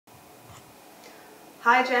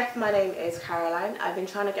Hi Jeff, my name is Caroline. I've been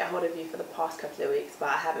trying to get hold of you for the past couple of weeks, but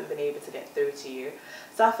I haven't been able to get through to you.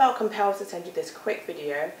 So I felt compelled to send you this quick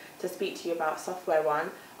video to speak to you about Software One,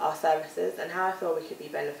 our services, and how I feel we could be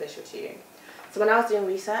beneficial to you. So when I was doing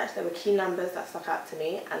research, there were key numbers that stuck out to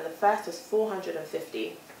me, and the first was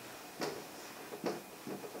 450.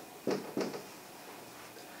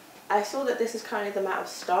 I saw that this is currently the amount of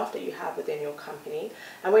staff that you have within your company,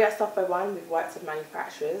 and we at Software One, we've worked with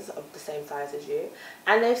manufacturers of the same size as you,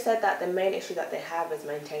 and they've said that the main issue that they have is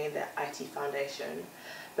maintaining their IT foundation.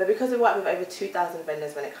 But because we work with over 2,000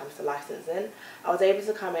 vendors when it comes to licensing, I was able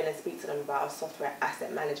to come in and speak to them about our software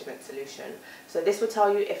asset management solution. So this will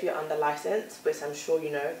tell you if you're under license, which I'm sure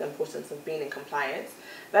you know the importance of being in compliance,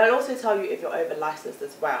 but it'll also tell you if you're over licensed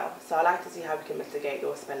as well. So I'd like to see how we can mitigate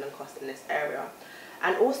your spend and cost in this area.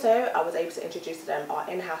 And also, I was able to introduce to them our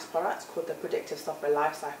in-house product called the Predictive Software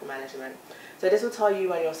Lifecycle Management. So this will tell you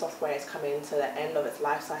when your software is coming to the end of its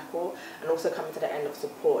lifecycle and also coming to the end of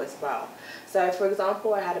support as well. So for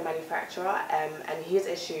example, I had a manufacturer and his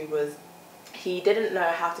issue was he didn't know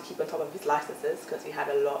how to keep on top of his licenses because he had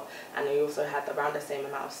a lot, and he also had around the same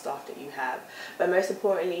amount of staff that you have. But most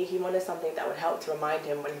importantly, he wanted something that would help to remind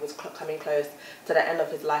him when he was coming close to the end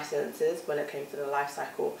of his licenses when it came to the life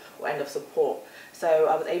cycle or end of support. So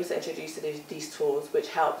I was able to introduce these tools which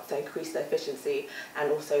helped to increase the efficiency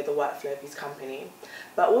and also the workflow of his company.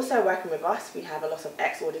 But also working with us, we have a lot of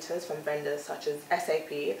ex-auditors from vendors such as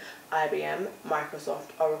SAP, IBM, Microsoft,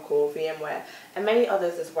 Oracle, VMware, and many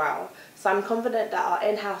others as well. So I'm confident that our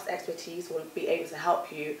in-house expertise will be able to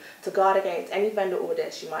help you to guard against any vendor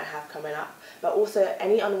audits you might have coming up, but also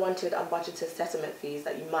any unwanted, unbudgeted settlement fees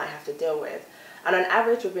that you might have to deal with. And on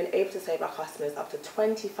average, we've been able to save our customers up to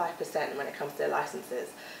 25% when it comes to their licenses.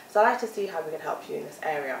 So I'd like to see how we can help you in this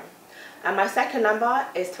area. And my second number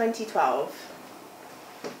is 2012.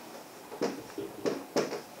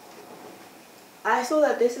 I saw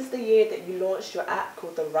that this is the year that you launched your app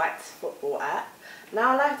called the Wrights football app.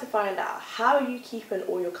 Now I'd like to find out how are you keeping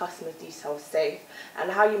all your customers' details safe and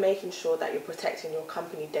how you're making sure that you're protecting your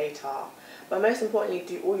company data. But most importantly,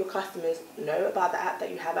 do all your customers know about the app that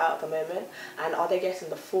you have out at the moment, and are they getting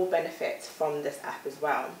the full benefits from this app as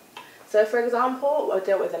well? So for example, I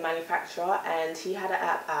dealt with a manufacturer and he had an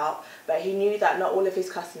app out, but he knew that not all of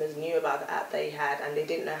his customers knew about the app that he had and they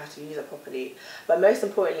didn't know how to use it properly. But most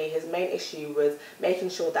importantly, his main issue was making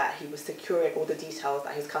sure that he was securing all the details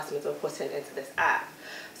that his customers were putting into this app.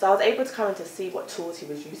 So I was able to come in to see what tools he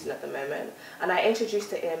was using at the moment, and I introduced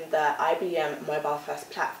to him the IBM Mobile First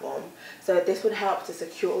platform. So this would help to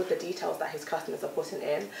secure all the details that his customers are putting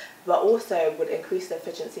in, but also would increase the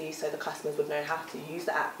efficiency so the customers would know how to use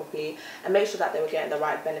the app properly and make sure that they were getting the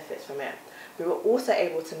right benefits from it. We were also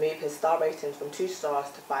able to move his star ratings from 2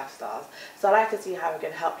 stars to 5 stars. So I'd like to see how we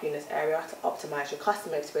can help you in this area to optimize your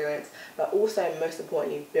customer experience, but also most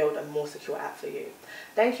importantly, build a more secure app for you.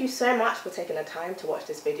 Thank you so much for taking the time to watch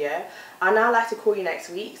this video. I'd now like to call you next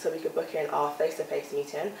week so we could book in our face-to-face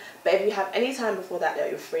meeting. But if you have any time before that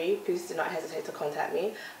you're free, please do not hesitate to contact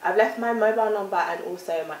me. I've left my mobile number and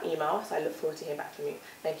also my email, so I look forward to hearing back from you.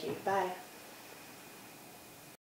 Thank you. Bye.